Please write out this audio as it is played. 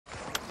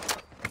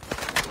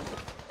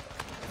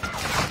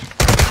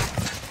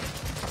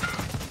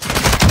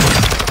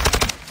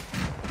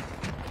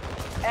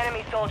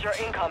Enemy soldier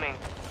incoming.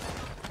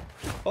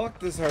 Fuck,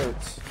 this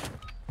hurts.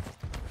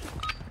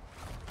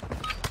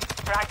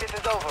 Practice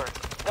is over.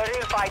 The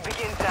real fight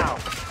begins now.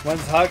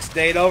 When's Huck's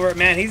date over?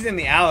 Man, he's in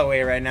the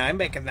alleyway right now. I'm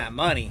making that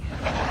money.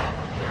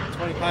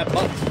 25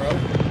 bucks, bro.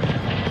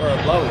 For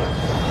a blowy.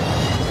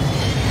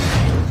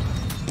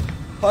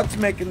 Huck's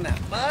making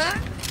that money.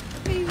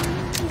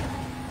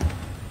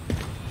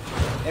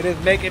 It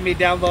is making me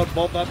download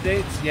both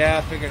updates? Yeah,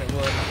 I figured it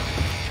would.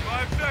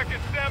 5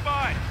 seconds, stand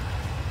by.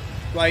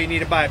 Why you need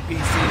to buy a PC,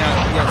 not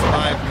a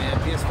PS5, man.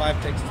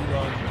 PS5 takes too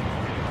long.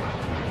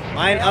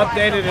 Mine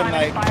updated in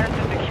like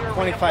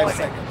 25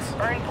 seconds.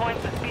 Earn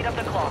points to speed up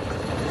the clock.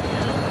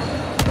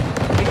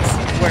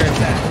 Where is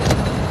that?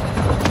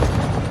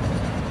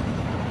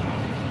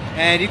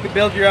 And you can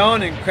build your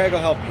own, and Craig will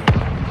help you.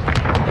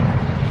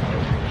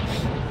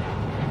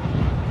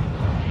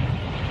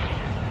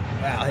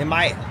 Well, he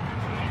might.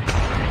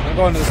 I'm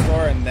going to the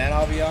store and then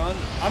I'll be on.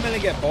 I'm gonna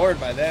get bored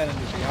by then and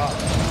just be off.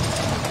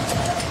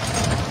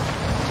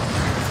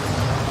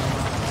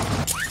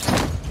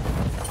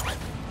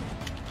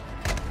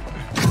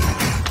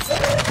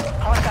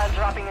 Hostiles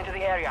dropping into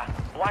the area.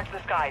 Watch the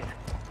skies.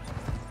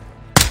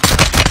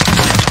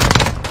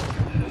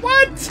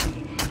 What?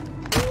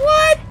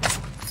 What?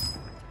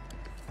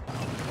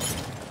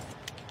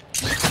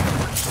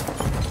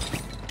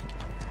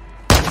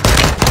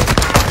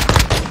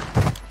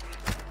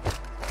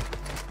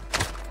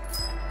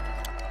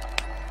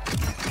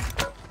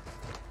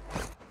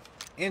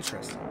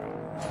 Interesting.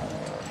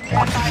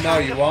 No,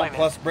 you won't.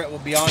 Plus, Britt will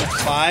be on at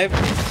 5.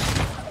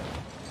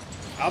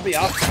 I'll be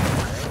off.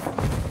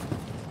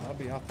 I'll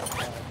be off at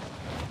 5.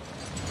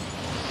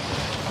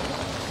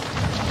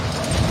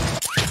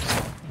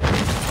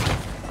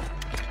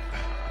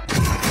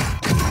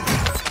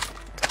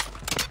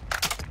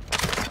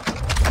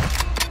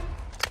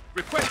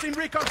 Requesting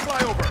recon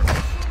flyover.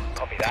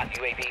 Copy that.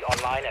 UAV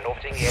online and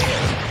orbiting the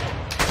area.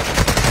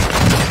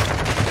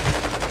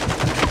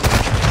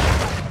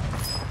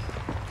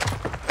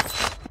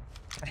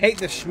 I hate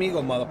the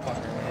Schmiegel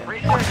motherfucker, man.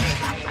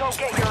 Researching. Go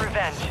get your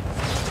revenge.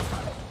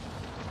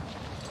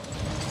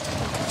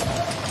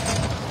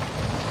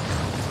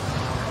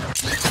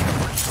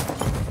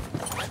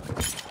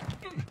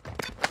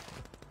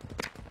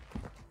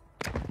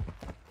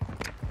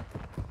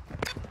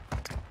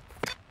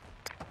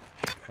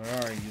 Where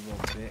are you,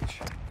 little bitch?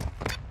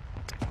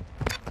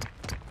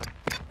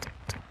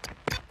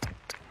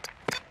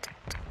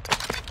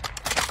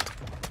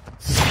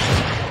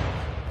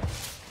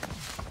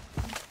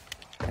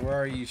 Where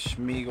are you,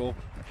 Schmiegel?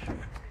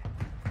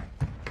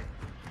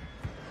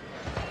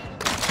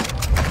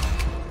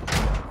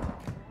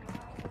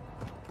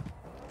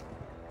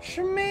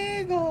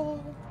 Schmiegel!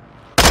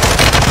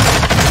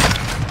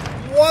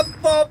 What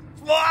the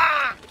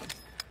fuck?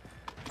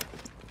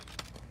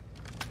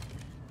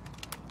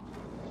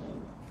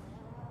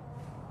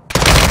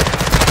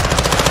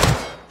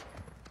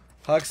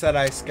 Huck said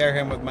I scare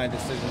him with my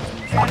decisions.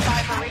 Stand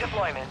by for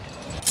redeployment.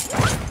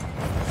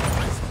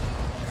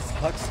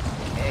 Huck's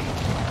gay.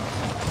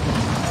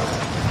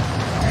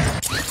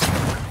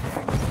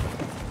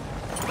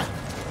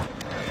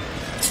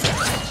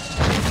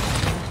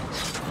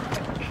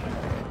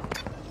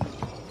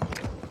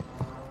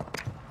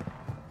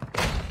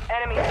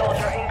 Enemy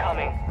soldier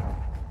incoming.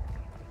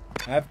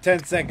 I have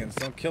 10 seconds.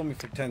 Don't kill me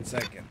for 10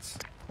 seconds.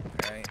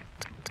 Okay.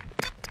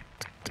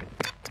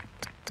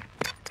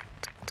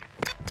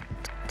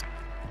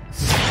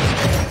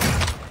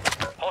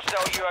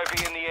 Hostile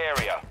UAV in the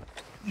area.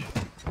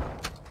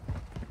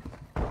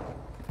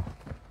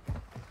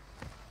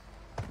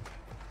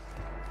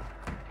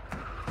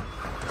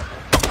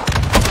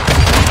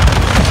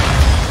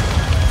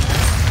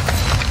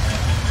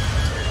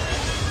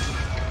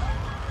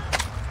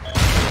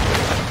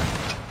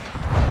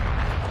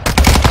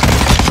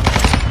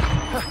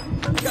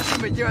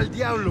 Casi me lleva el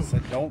diablo. So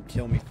don't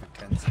kill me for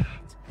 10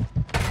 seconds.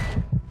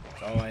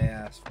 That's all I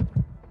asked for.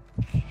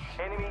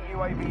 Enemy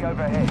UAV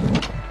overhead.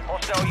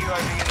 Hostile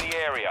UAV in the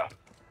area.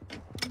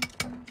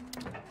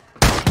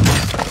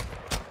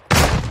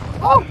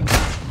 Oh!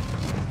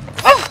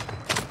 Oh!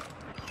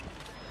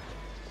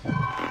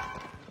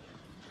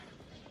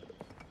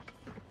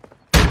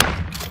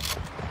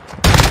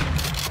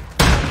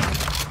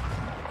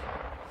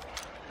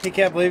 He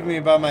kept leaving me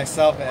by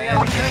myself at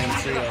AMD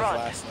Trios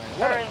last night.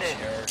 What a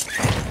jerk.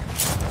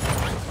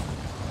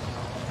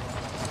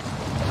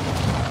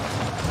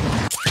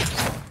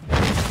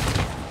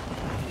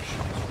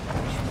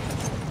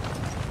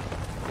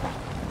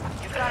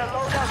 You've got a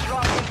loadout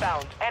drop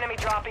inbound. Enemy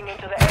dropping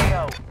into the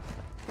AO.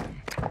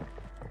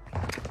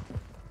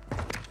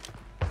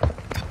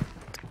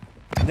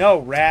 No,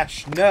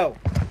 Rash, no.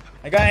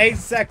 I got 8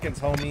 seconds,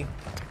 homie.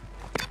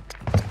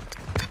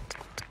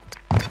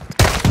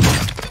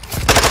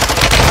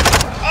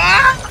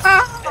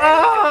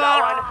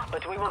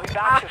 But we will be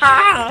back to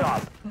finish the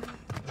job.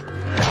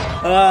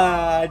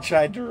 I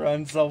tried to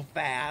run so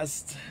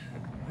fast.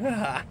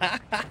 I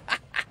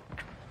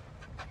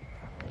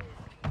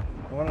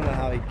want to know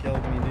how he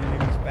killed me, dude. He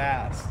was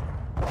fast.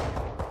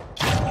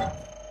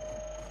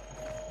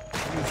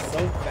 He was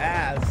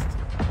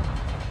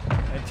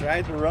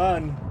tried to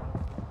run.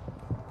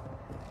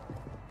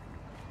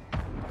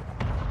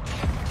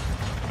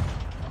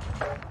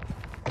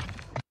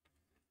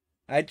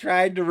 I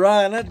tried to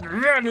run.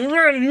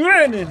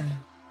 Running.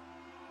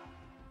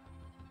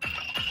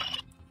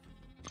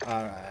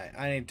 Alright,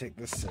 I need to take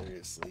this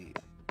seriously.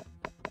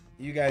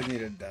 You guys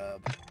need a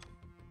dub.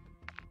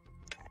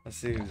 Let's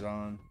see who's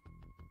on.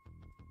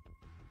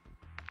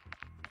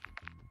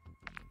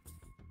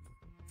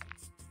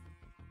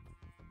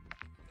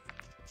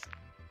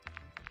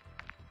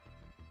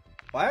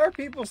 Why are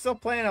people still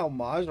playing Al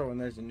Mazrah when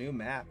there's a new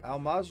map? Al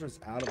Mazrah's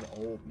out of the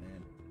old,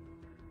 man.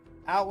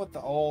 Out with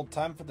the old,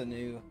 time for the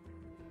new.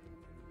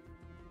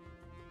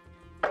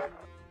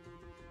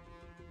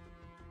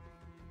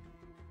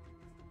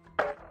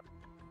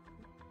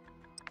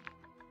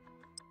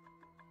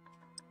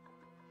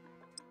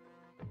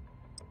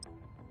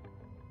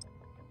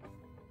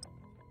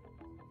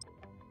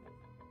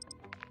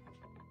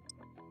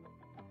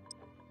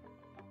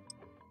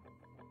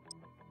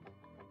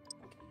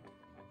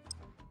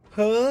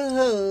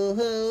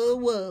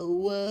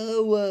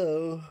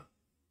 Whoa.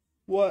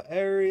 What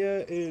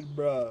area in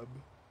Brub?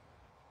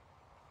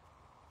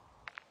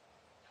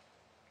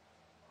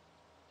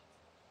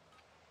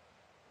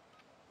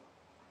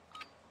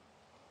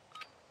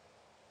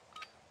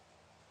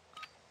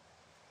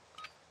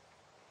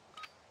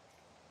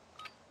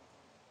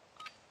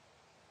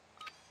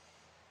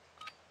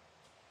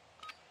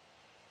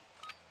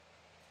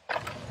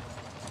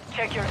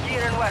 Check your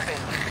gear and weapons.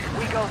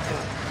 We go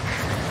soon.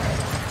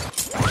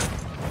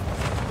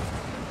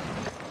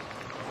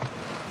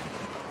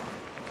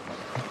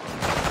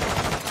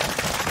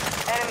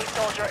 Enemy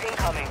soldier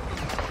incoming.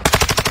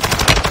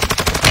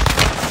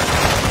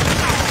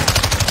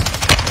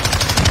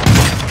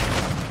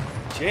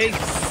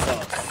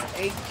 Jesus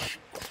H.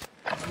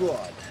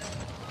 God.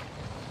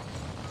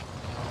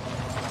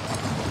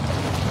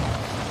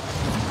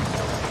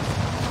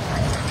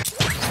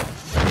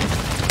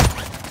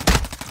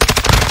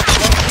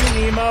 Fuck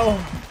you, Nemo.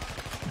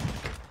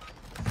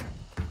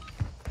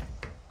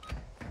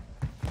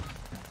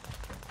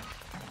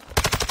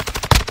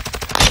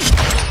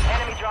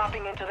 Enemy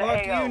dropping into the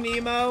Fuck AO. you,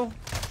 Nemo.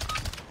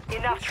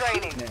 Enough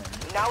training. Man.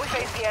 Now we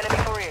face the enemy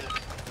for real.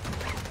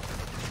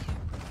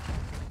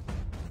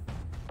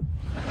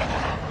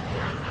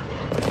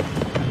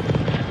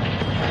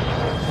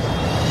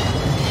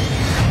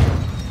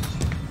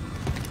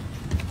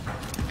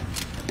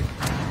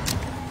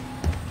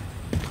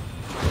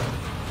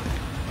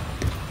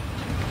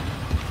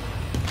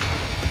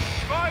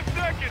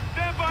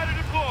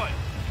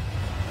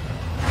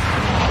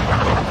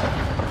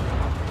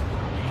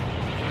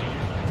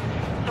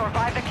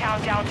 Survive the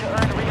countdown to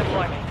earn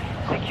redeployment.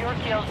 Secure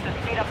kills to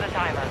speed up the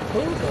timer.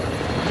 Who the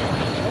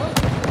fuck?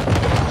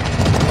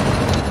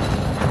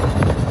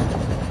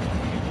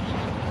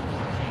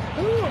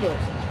 Who the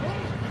fuck?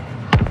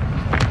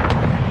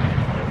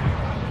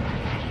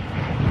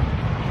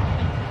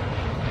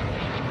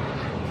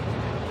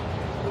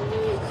 Who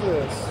is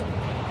this?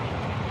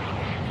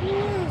 Who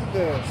is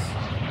this?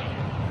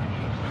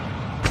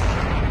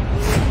 Who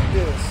is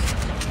this?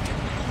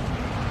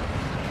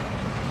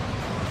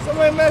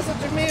 Somebody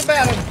messaging me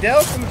about a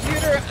Dell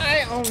computer?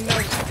 I own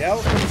no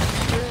Dell computer.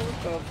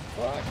 What the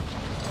fuck?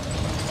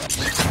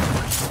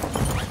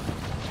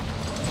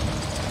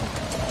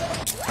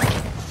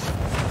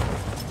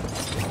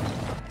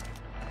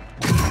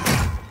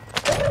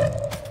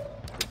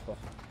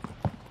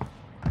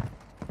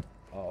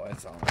 Oh,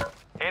 it's on.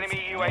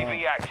 Enemy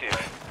UAV active.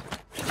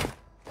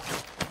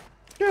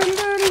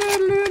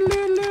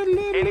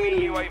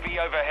 Enemy UAV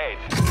overhead.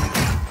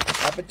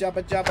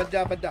 Jabba, jabba,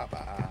 jabba,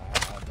 jabba.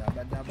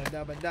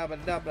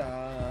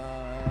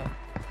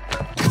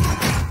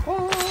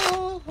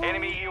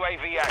 Enemy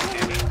UAV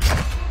active.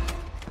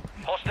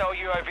 Hostile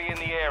UAV in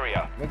the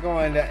area. We're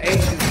going to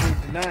agency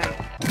tonight.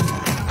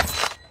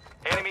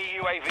 Enemy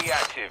UAV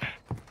active.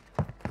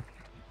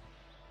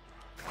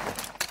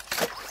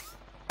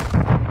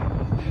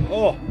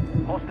 Oh,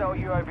 Hostile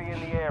UAV in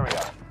the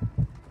area.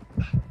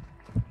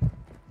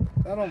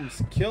 that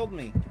almost killed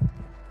me.